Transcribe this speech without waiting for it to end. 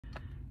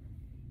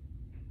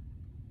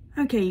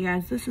Okay, you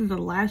guys, this is the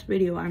last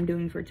video I'm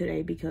doing for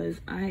today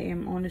because I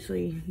am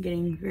honestly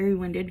getting very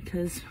winded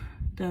because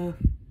the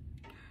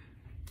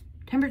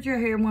temperature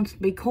here wants to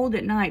be cold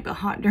at night but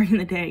hot during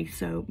the day,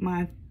 so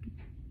my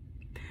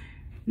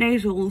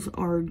nasals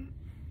are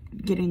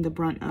getting the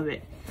brunt of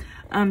it.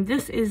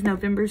 This is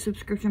November's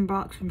subscription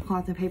box from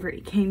Cloth and Paper.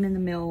 It came in the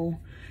mail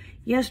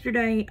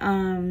yesterday.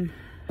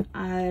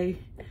 I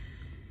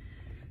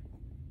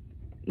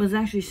was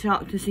actually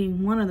shocked to see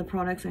one of the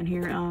products in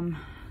here.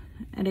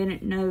 I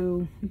didn't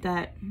know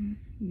that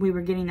we were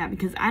getting that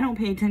because I don't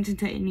pay attention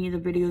to any of the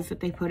videos that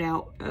they put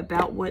out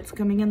about what's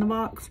coming in the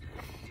box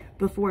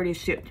before it is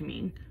shipped to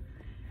me.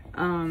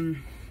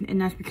 And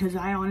that's because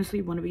I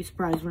honestly want to be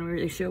surprised whenever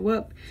they show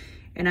up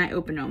and I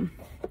open them.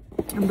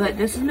 But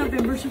this is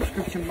November's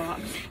subscription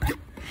box.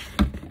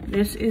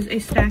 This is a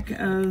stack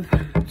of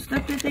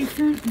stuff that they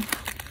sent.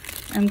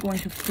 I'm going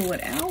to pull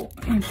it out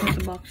and put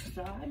the box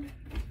aside.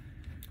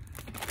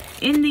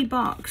 In the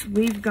box,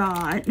 we've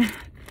got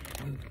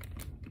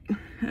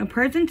a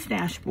Presence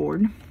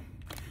dashboard,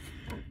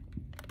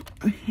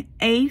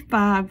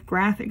 A5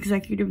 graph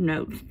executive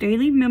notes,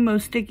 daily memo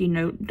sticky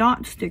note,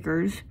 dot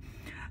stickers,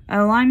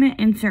 alignment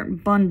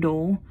insert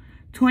bundle,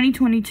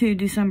 2022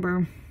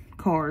 December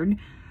card,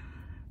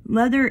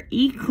 leather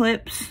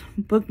eclipse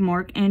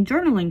bookmark, and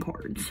journaling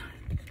cards.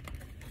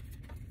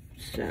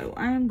 So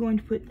I am going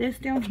to put this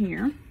down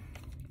here.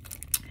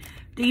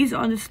 These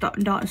are the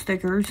dot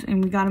stickers,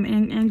 and we got them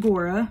in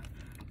Angora,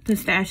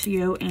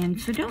 Pistachio, and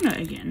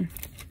Sedona again.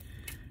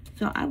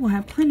 So I will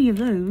have plenty of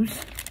those.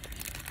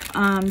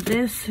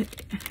 This,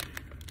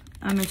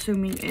 I'm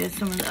assuming, is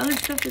some of the other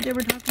stuff that they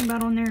were talking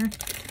about on there.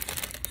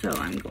 So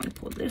I'm going to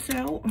pull this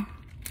out.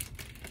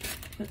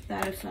 Put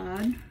that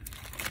aside.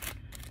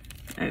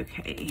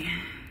 Okay.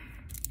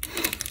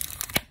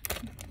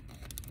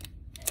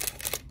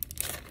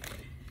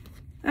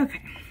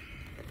 Okay.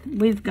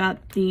 We've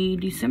got the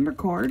December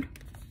card.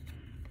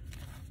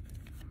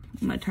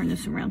 I'm going to turn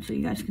this around so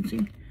you guys can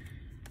see.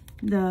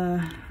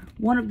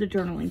 One of the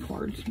journaling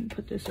cards. Let me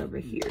put this over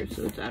here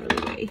so it's out of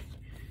the way.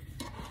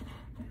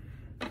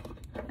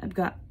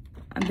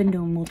 I've been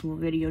doing multiple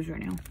videos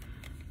right now.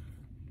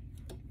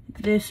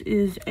 This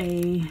is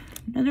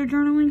another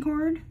journaling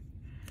card.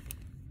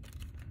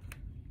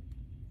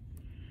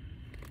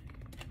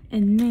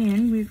 And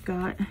then we've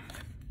got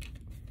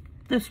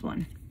this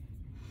one.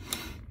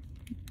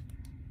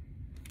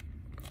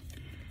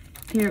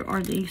 Here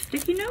are the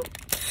sticky notes.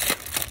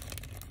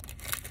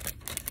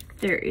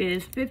 There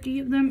is 50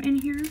 of them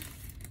in here.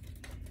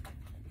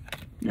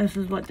 This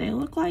is what they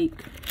look like.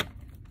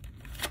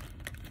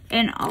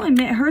 And I'll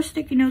admit, her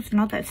sticky notes are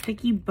not that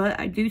sticky, but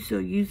I do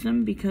still use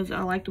them because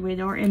I like the way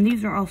they are. And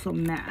these are also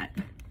matte.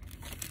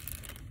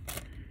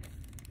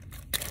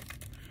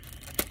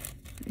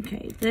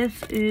 Okay,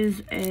 this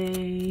is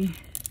a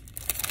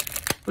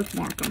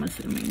bookmark, I'm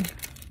assuming.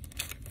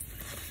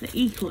 The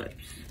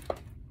Eclipse.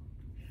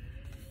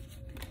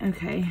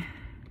 Okay.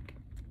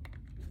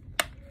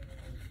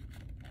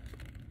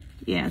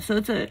 Yeah, so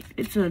it's a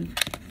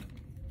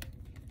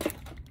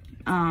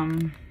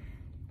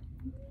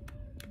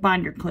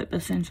binder clip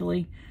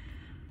essentially.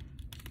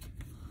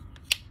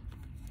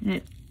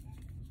 And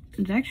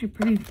it's actually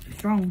pretty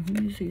strong.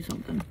 Let me see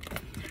something.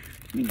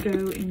 Let me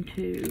go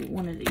into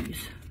one of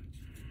these.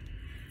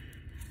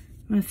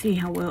 I'm gonna see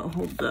how well it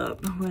holds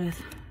up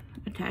with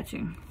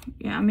attaching.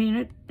 Yeah, I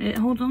mean it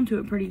holds on to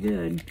it pretty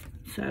good.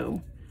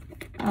 So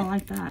I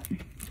like that.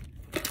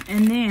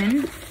 And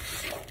then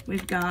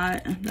we've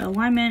got the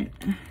alignment.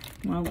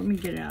 Well, let me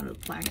get it out of the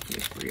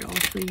plastic for y'all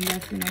so you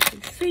guys can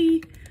actually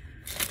see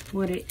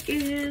what it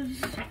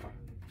is.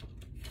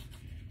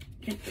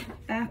 Get the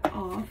back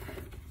off.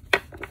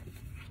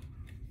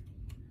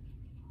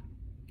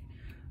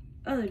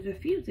 Oh, there's a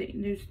few things.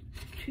 There's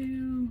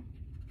two.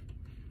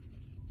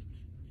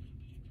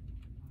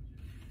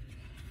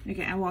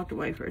 Okay, I walked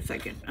away for a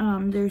second.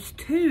 There's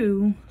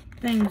two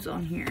things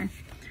on here.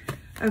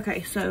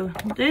 Okay, so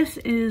this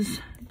is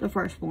the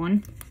first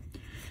one.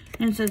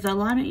 And it says, the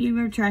alignment you've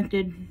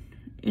attracted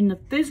in the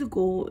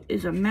physical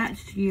is a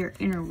match to your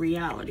inner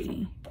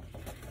reality.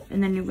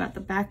 And then you've got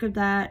the back of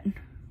that,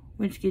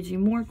 which gives you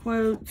more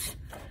quotes.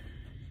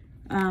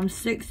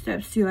 6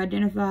 steps to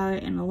identify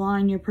and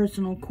align your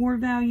personal core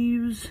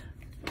values.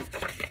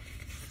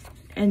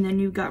 And then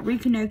you've got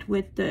reconnect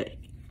with the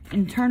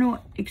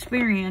internal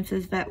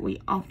experiences that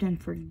we often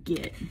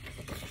forget.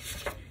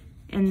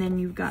 And then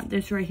you've got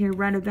this right here,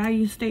 write a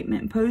value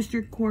statement, post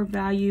your core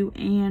value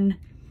and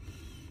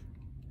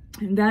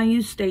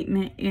value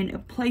statement in a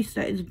place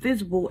that is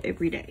visible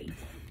every day.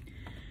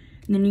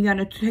 And then you got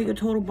to take a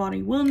total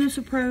body wellness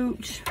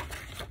approach.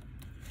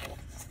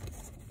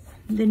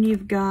 Then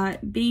you've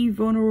got be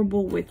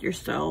vulnerable with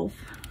yourself.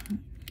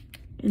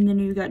 And then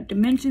you've got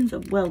dimensions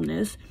of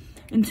wellness.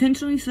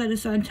 Intentionally set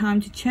aside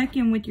time to check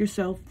in with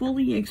yourself,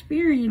 fully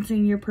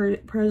experiencing your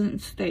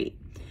present state.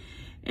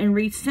 And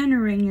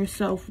recentering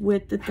yourself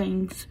with the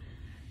things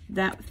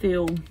that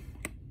fill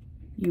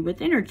you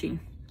with energy.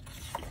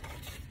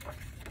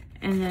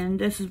 And then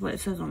this is what it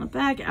says on the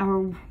back.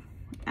 Our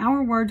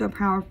our words are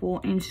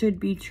powerful and should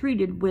be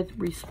treated with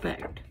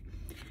respect.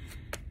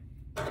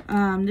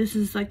 This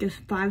is like a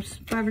five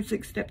or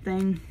six step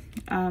thing.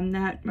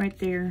 That right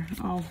there,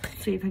 I'll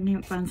see if I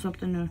can find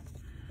something to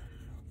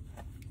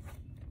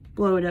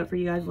blow it up for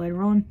you guys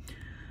later on.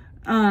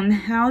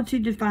 How to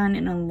define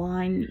and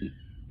align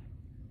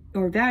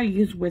your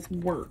values with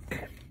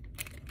work.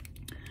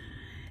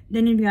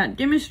 Then you've got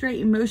demonstrate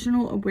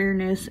emotional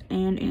awareness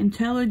and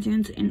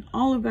intelligence in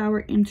all of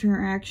our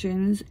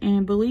interactions,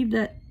 and believe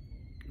that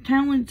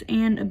talents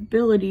and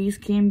abilities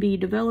can be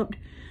developed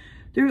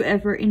through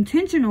effort,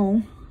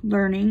 intentional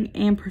learning,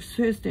 and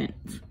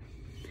persistence.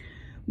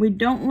 We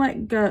don't let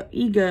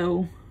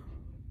ego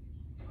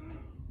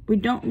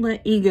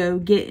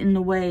get in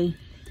the way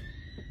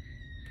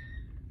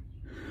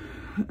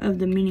of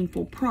the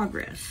meaningful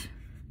progress.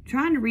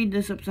 Trying to read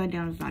this upside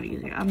down is not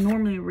easy. I'm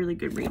normally a really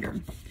good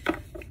reader.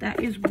 That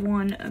is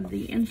one of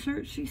the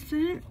inserts she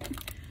sent.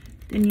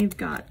 Then you've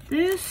got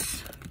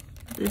this.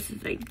 This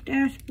is a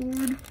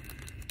dashboard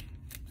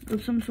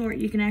of some sort.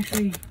 You can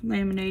actually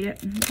laminate it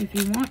if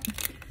you want.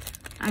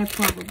 I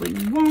probably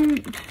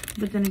won't,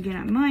 but then again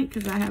I might,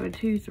 because I have a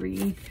 2, 3,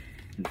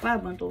 and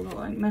 5-month-old. I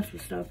like mess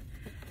with stuff.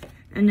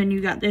 And then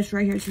you got this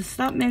right here. It says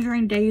stop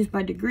measuring days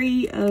by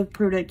degree of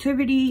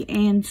productivity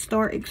and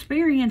start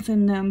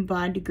experiencing them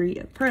by degree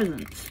of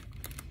presence.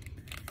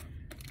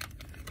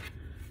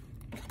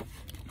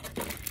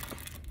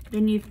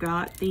 Then you've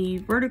got the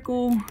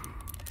vertical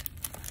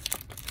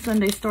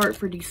Sunday start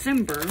for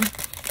December.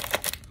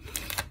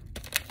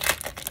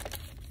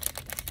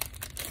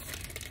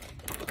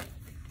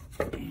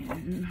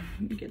 And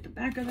let me get the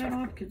back of that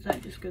off because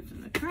that just goes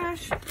in the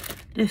trash.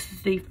 This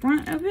is the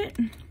front of it.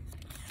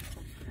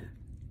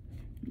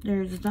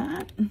 There's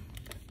that.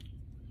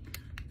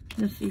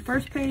 This is the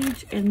first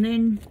page, and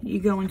then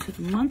you go into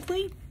the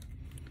monthly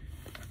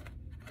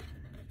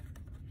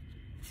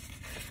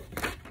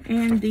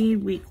and the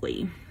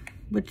weekly,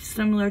 which is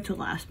similar to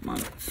last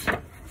month's.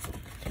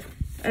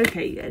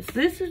 Okay, guys,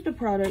 this is the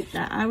product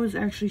that I was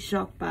actually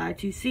shocked by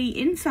to see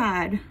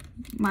inside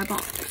my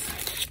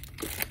box.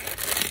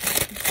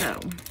 So,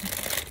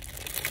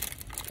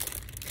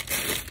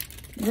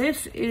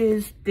 this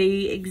is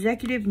the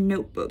executive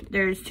notebook.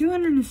 There's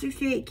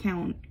 268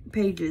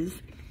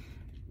 pages.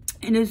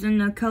 It is in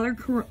the color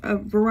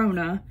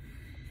Verona,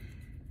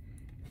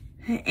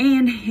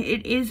 and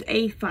it is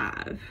a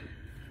 5.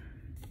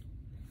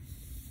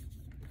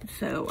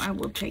 So I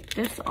will take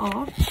this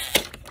off,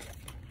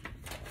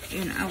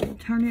 and I will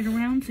turn it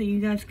around so you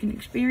guys can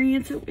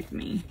experience it with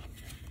me.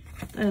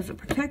 That is a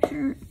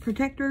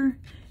protector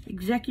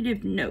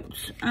executive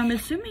notes. I'm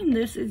assuming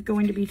this is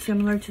going to be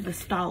similar to the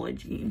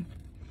Stalogy,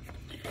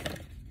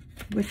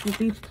 which will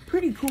be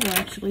pretty cool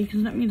actually,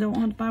 because that means I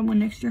won't have to buy one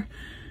next year.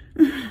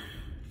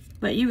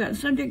 But you got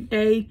subject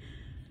day,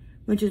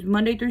 which is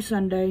Monday through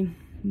Sunday,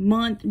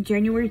 month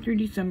January through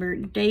December,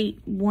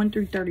 date 1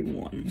 through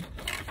 31.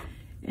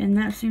 And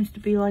that seems to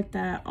be like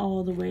that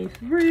all the way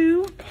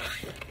through.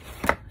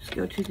 Let's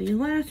go to the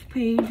last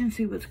page and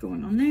see what's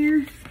going on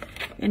there.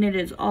 And it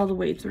is all the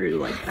way through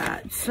like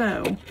that.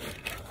 So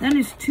that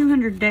is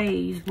 200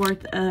 days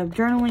worth of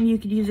journaling you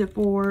could use it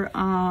for,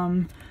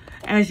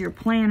 as your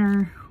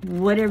planner,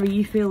 whatever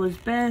you feel is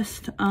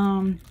best.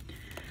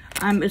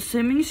 I'm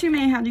assuming she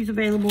may have these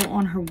available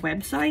on her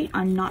website.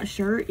 I'm not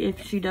sure.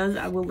 If she does,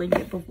 I will link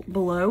it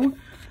below.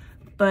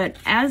 But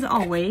as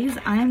always,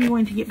 I am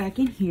going to get back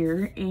in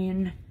here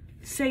and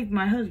save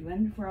my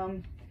husband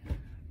from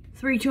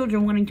 3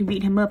 children wanting to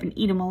beat him up and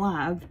eat him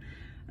alive.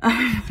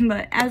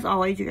 But as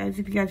always, you guys,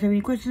 if you guys have any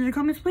questions or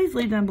comments, please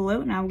leave them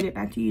below, and I will get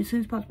back to you as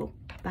soon as possible.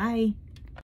 Bye.